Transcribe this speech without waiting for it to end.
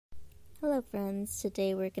Hello friends,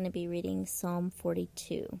 today we're going to be reading Psalm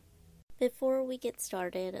 42. Before we get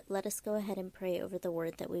started, let us go ahead and pray over the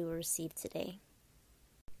word that we will receive today.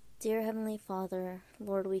 Dear Heavenly Father,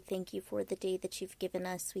 Lord, we thank you for the day that you've given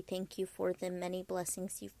us. We thank you for the many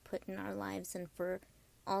blessings you've put in our lives and for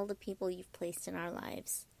all the people you've placed in our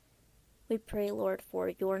lives. We pray, Lord, for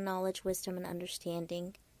your knowledge, wisdom, and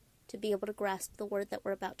understanding to be able to grasp the word that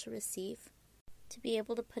we're about to receive, to be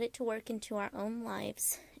able to put it to work into our own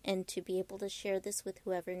lives, and to be able to share this with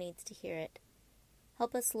whoever needs to hear it.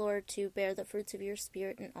 Help us, Lord, to bear the fruits of your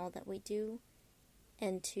Spirit in all that we do,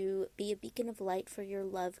 and to be a beacon of light for your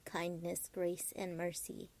love, kindness, grace, and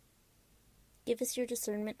mercy. Give us your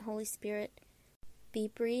discernment, Holy Spirit. Be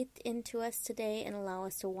breathed into us today and allow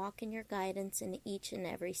us to walk in your guidance in each and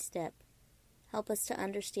every step. Help us to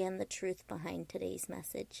understand the truth behind today's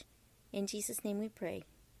message. In Jesus' name we pray.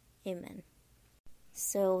 Amen.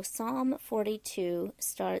 So Psalm 42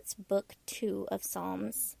 starts Book 2 of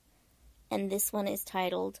Psalms, and this one is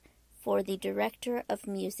titled, For the Director of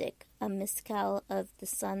Music, a Miscall of the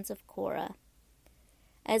Sons of Korah.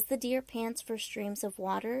 As the deer pants for streams of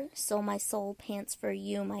water, so my soul pants for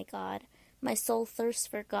you, my God. My soul thirsts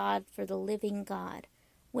for God, for the living God.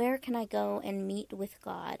 Where can I go and meet with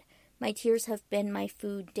God? My tears have been my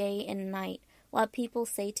food day and night, while people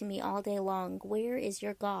say to me all day long, Where is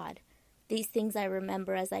your God? These things I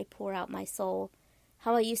remember as I pour out my soul,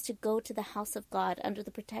 how I used to go to the house of God under the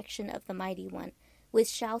protection of the Mighty One, with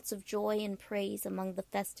shouts of joy and praise among the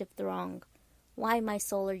festive throng. Why, my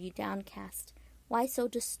soul, are you downcast? Why so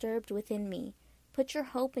disturbed within me? Put your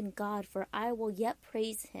hope in God, for I will yet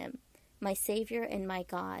praise him, my Savior and my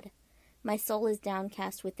God. My soul is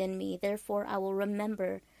downcast within me, therefore I will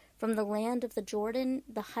remember from the land of the Jordan,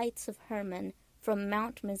 the heights of Hermon, from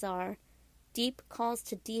Mount Mizar. Deep calls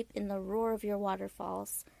to deep in the roar of your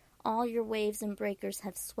waterfalls. All your waves and breakers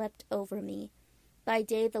have swept over me. By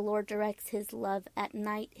day the Lord directs his love. At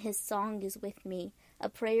night his song is with me, a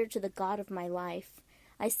prayer to the God of my life.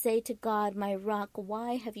 I say to God, my rock,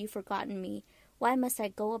 why have you forgotten me? Why must I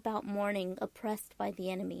go about mourning, oppressed by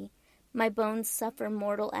the enemy? My bones suffer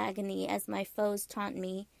mortal agony as my foes taunt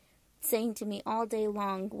me, saying to me all day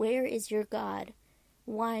long, Where is your God?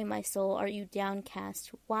 Why, my soul, are you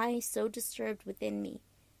downcast? Why so disturbed within me?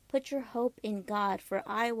 Put your hope in God, for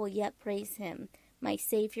I will yet praise him, my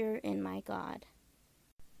Savior and my God.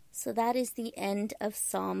 So that is the end of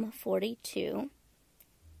Psalm 42.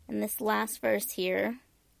 And this last verse here,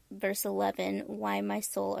 verse 11, Why, my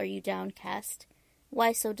soul, are you downcast?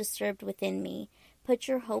 Why so disturbed within me? Put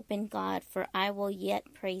your hope in God, for I will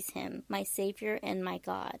yet praise him, my Savior and my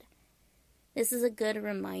God. This is a good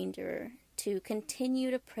reminder to continue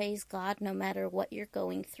to praise God no matter what you're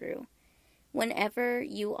going through. Whenever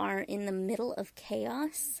you are in the middle of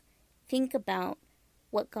chaos, think about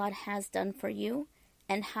what God has done for you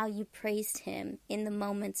and how you praised him in the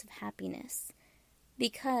moments of happiness.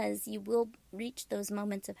 Because you will reach those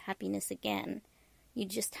moments of happiness again. You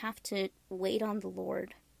just have to wait on the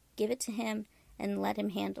Lord, give it to him, and let him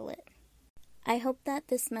handle it. I hope that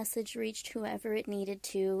this message reached whoever it needed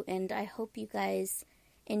to, and I hope you guys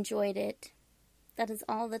enjoyed it. That is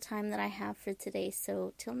all the time that I have for today,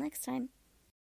 so till next time.